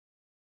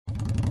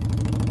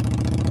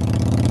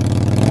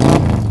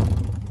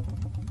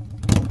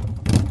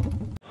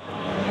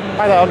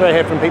Hi there, Andre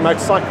here from Peak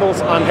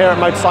Motorcycles. I'm here at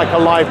Motorcycle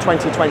Live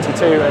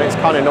 2022 and it's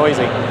kind of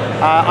noisy.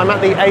 I'm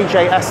at the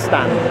AJS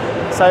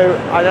stand. So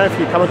I don't know if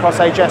you've come across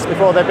AJS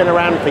before. They've been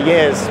around for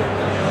years,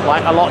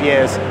 like a lot of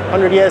years,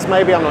 100 years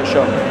maybe, I'm not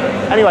sure.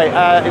 Anyway,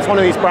 it's one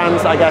of these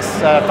brands that I guess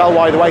fell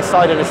by the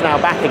wayside and is now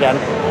back again.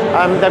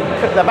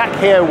 They're back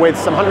here with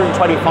some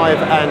 125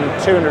 and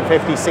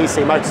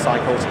 250cc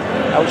motorcycles,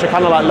 which are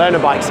kind of like learner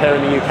bikes here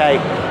in the UK.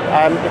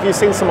 If you've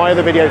seen some of my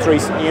other videos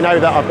recently, you know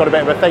that I've got a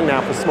bit of a thing now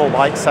for small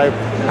bikes, so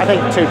I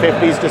think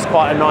 250 is just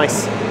quite a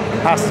nice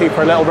capacity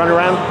for a little run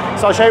around.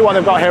 So I'll show you what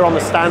they've got here on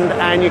the stand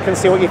and you can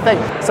see what you think.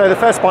 So the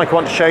first bike I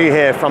want to show you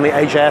here from the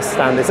AJS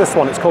stand is this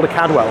one. It's called a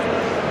Cadwell.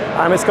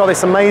 It's got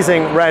this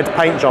amazing red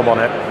paint job on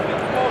it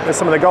with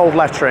some of the gold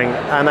lettering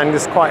and then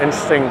this quite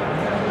interesting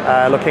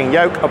looking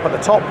yoke up at the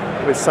top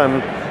with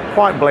some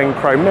quite bling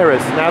chrome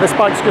mirrors. Now this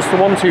bike's just a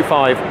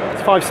 125,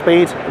 it's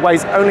 5-speed, it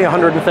weighs only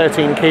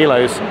 113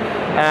 kilos,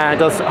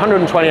 does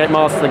 128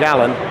 miles to the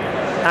gallon,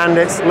 and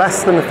it's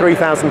less than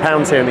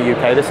 £3,000 here in the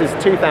UK. This is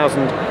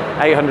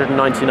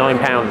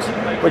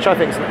 £2,899, which I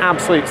think is an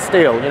absolute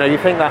steal. You know, you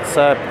think that's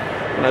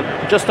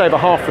just over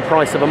half the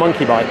price of a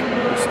monkey bike.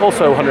 It's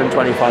also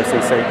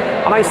 125cc,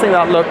 and I just think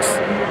that looks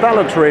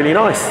really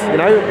nice. You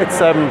know, it's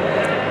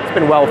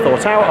been well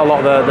thought out. A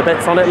lot of the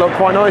bits on it look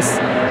quite nice.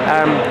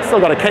 Still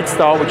got a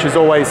kickstart, which is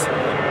always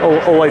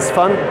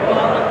fun.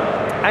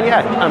 And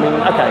yeah, I mean,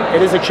 okay,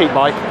 it is a cheap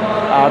bike.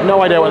 I have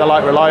no idea what they're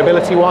like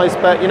reliability-wise,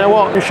 but you know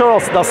what? I'm sure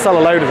they'll sell a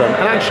load of them.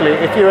 And actually,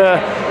 if you're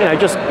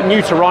just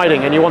new to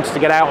riding and you wanted to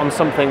get out on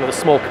something with a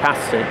small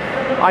capacity,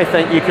 I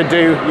think you could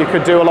do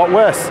a lot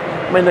worse.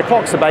 I mean, the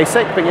clocks are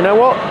basic, but you know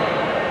what?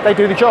 They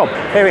do the job.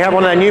 Here we have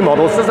one of their new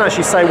models. It doesn't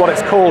actually say what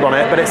it's called on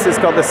it, but it's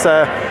got this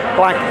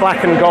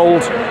black and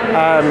gold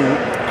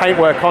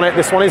paintwork on it.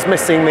 This one is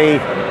missing the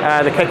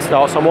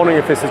kickstart, so I'm wondering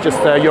if this is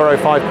just a Euro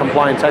 5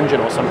 compliant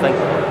engine or something.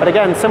 But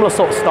again, similar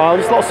sort of style.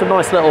 Just lots of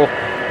nice little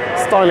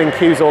styling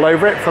cues all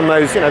over it from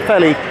those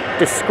fairly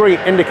discreet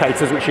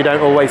indicators which you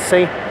don't always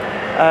see,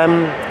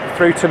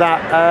 through to that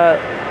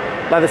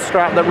leather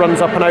strap that runs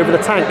up and over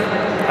the tank.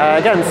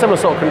 Again, similar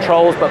sort of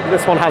controls, but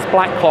this one has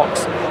black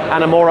clocks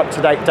and a more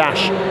up-to-date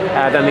dash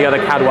than the other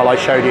Cadwell I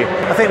showed you.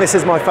 I think this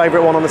is my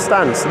favourite one on the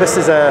stand. So this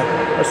is a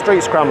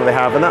street scrambler they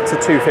have, and that's a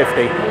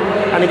 250.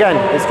 And again,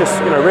 it's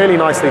just really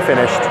nicely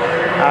finished.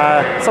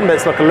 Some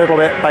bits look a little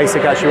bit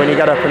basic actually when you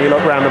get up and you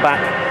look around the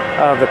back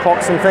of the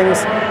clocks and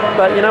things.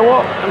 But you know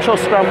what? I'm sure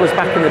scramblers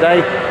back in the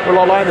day were a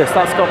lot like this.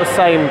 That's got the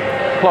same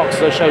clocks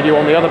as I showed you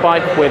on the other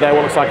bike with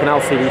what looks like an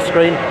LCD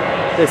screen.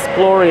 This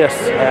glorious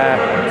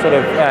sort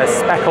of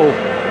speckled,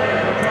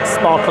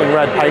 sparkling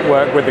red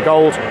paintwork with the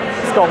gold.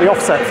 It's got the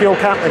offset fuel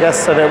cap, I guess,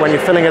 so that when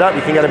you're filling it up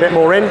you can get a bit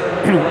more in.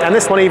 And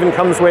this one even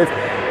comes with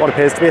what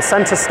appears to be a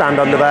centre stand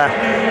under there.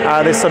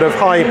 This sort of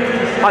high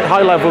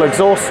level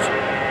exhaust.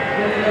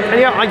 And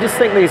yeah, I just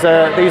think these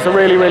are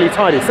really, really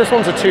tidy. So this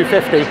one's a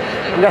 250.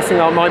 I'm guessing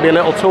that might be a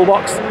little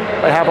toolbox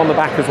they have on the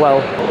back as well.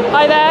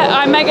 Hi there,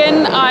 I'm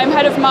Megan. I'm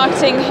head of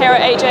marketing here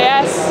at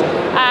AJS,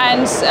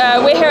 and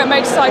we're here at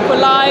Motorcycle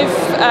Live.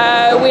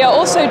 We are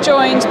also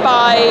joined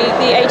by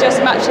the AJS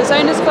Matches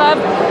Owners Club.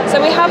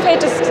 So we have here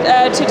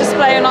to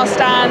display on our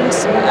stand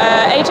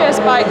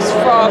AJS bikes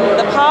from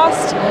the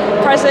past,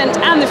 present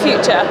and the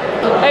future.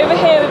 Over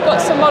here we've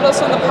got some models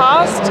from the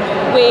past.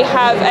 We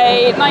have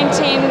a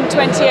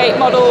 1928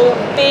 Model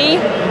B,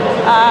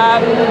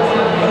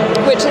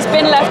 which has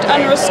been left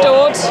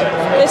unrestored.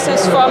 This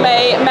is from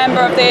a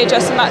member of the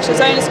AJS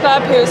Matches Owners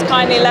Club who has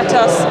kindly let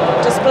us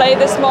display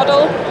this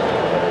model.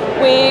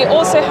 We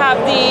also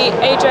have the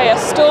AJS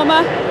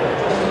Stormer.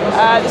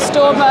 The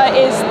Stormer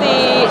is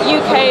the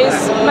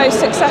UK's most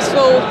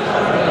successful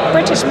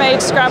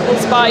British-made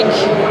scrambles bike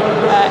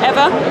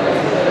ever.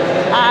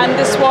 And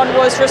this one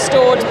was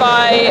restored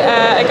by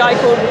a guy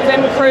called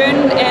Wim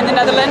Kroon in the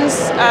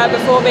Netherlands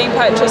before being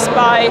purchased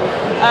by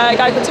a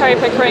guy called Terry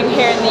Pickering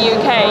here in the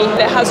UK.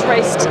 It has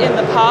raced in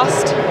the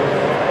past.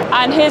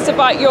 And here's a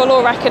bike you'll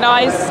all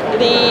recognise,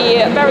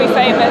 the very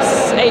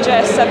famous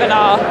AJS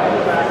 7R,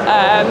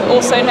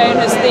 also known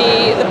as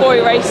the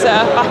boy racer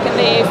back in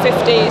the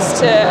 50s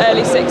to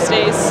early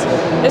 60s.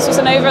 This was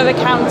an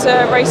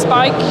over-the-counter race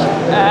bike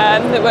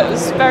that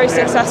was very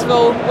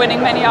successful, winning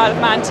many Isle of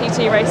Man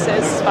TT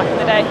races back in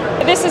the day.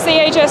 This is the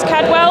AJS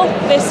Cadwell.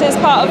 This is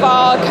part of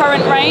our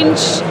current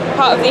range,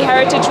 part of the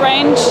Heritage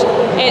range.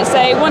 It's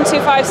a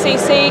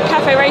 125cc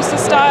cafe racer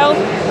style.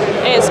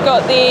 It's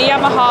got the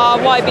Yamaha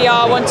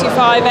YBR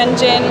 125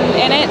 engine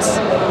in it.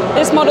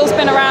 This model's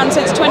been around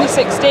since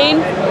 2016.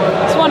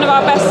 It's one of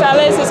our best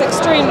sellers. It's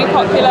extremely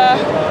popular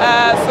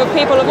for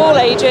people of all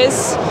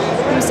ages,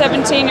 from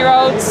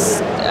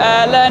 17-year-olds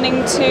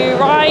learning to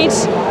ride.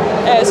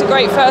 It's a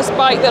great first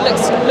bike that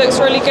looks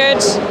really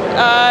good.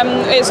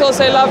 It's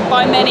also loved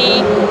by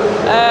many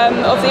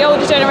of the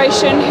older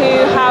generation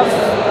who have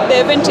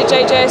the vintage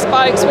AJS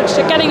bikes, which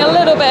are getting a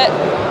little bit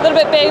a little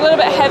bit big, a little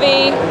bit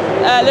heavy,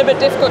 a little bit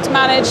difficult to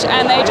manage,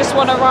 and they just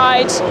want to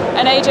ride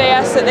an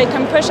AJS that they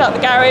can push out the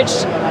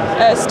garage,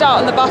 start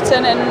on the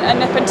button and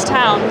nip into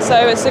town.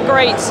 So it's a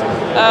great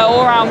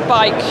all-round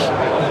bike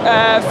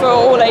for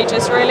all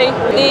ages really.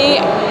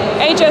 The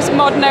AJS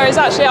Modena is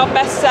actually our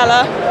best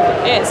seller.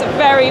 It's a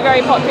very,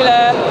 very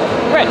popular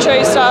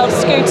retro style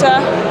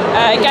scooter.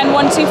 Again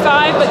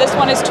 125, but this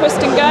one is twist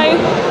and go.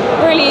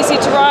 Really easy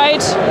to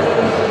ride.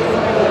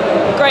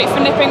 Great for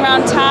nipping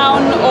around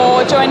town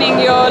or joining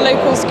your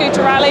local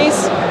scooter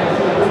rallies.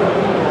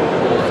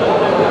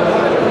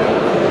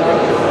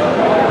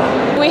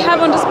 We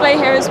have on display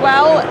here as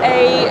well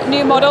a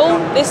new model.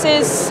 This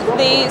is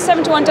the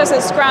 71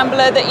 Desert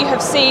Scrambler that you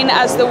have seen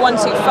as the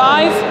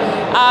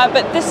 125,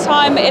 but this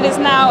time it is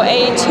now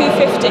a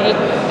 250.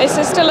 This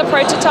is still a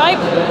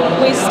prototype.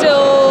 We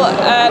still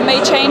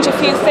may change a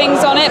few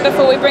things on it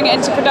before we bring it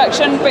into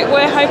production, but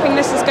we're hoping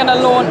this is going to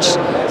launch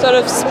sort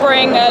of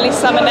spring, early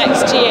summer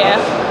next year.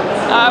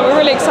 We're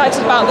really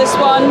excited about this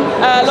one.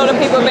 A lot of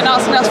people have been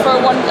asking us for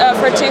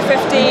a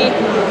 250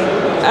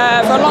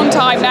 for a long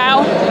time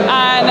now,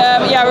 and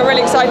yeah, we're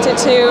really excited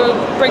to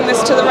bring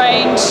this to the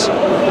range.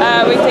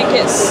 We think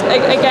it's,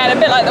 again, a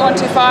bit like the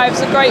 125.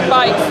 It's a great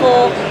bike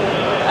for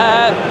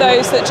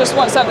those that just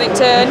want something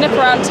to nip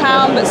around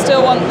town but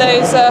still want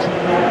those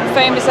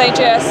famous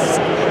AJS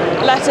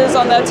letters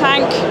on their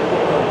tank.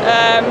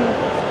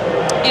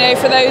 You know,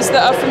 for those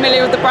that are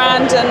familiar with the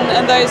brand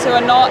and those who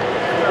are not,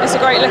 it's a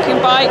great looking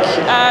bike.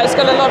 It's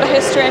got a lot of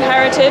history and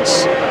heritage,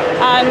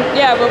 and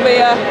yeah, we'll be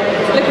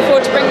looking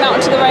forward to bringing that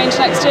onto the range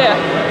next year.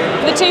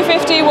 The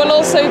 250 will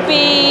also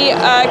be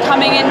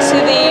coming into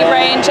the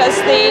range as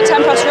the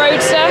 10 Plus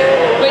Roadster,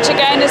 which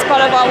again is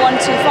part of our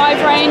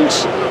 125 range.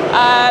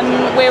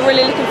 We're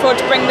really looking forward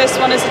to bring this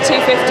one as a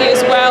 250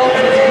 as well.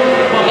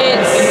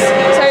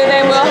 So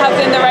then we'll have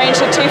in the range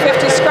a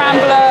 250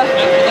 Scrambler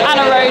and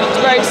a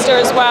Roadster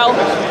as well.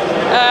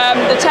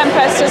 The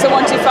Tempest as a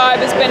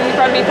 125 has been an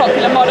incredibly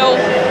popular model,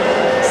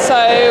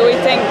 so we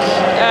think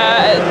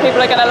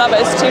people are going to love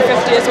it as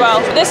 250 as well.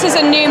 This is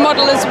a new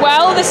model as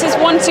well. This is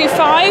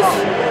 125.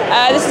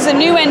 This is a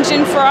new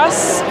engine for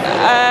us.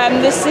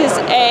 This is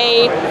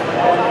a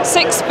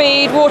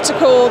 6-speed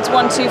water-cooled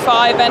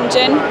 125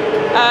 engine.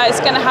 It's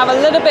going to have a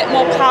little bit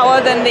more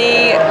power than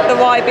the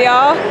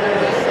YBR,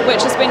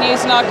 which has been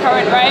used in our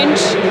current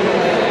range.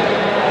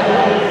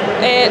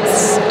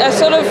 It's a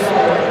sort of,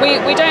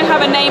 we don't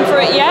have a name for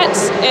it yet.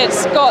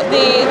 It's got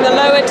the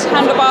lowered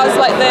handlebars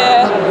like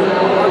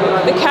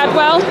the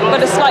Cadwell,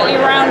 but a slightly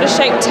rounder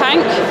shaped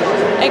tank.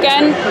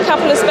 Again, a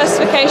couple of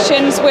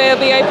specifications will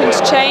be open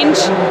to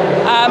change,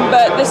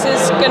 but this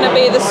is going to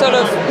be the sort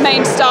of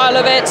main style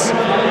of it,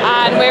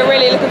 and we're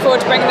really looking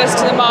forward to bringing this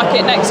to the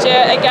market next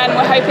year. Again,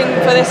 we're hoping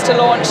for this to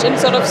launch in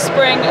sort of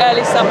spring,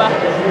 early summer.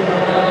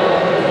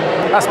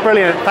 That's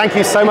brilliant. Thank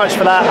you so much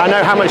for that. I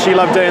know how much you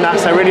love doing that,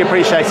 so really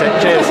appreciate it.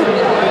 Cheers.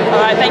 All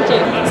right, thank you.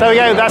 So there we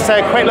go. That's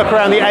a quick look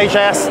around the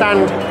AJS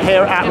stand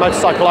here at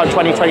Motorcycle Live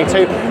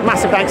 2022.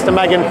 Massive thanks to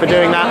Megan for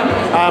doing that.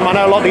 I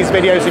know a lot of these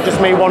videos are just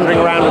me wandering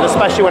around, and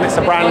especially when it's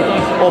a brand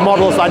or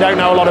models I don't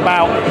know a lot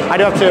about, I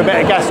do have to do a bit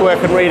of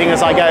guesswork and reading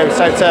as I go.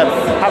 So to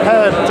have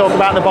her talk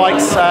about the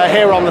bikes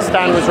here on the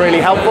stand was really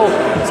helpful.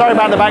 Sorry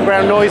about the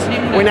background noise.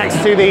 We're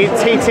next to the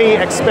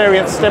TT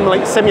Experience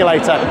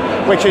Simulator,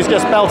 which is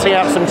just belting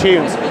out some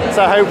tunes.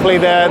 So hopefully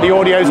the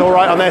audio's all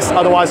right on this,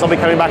 otherwise I'll be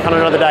coming back on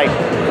another day.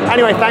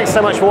 Anyway, thanks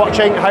so much for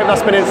watching. I hope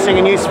that's been interesting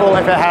and useful.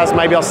 If it has,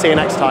 maybe I'll see you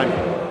next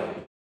time.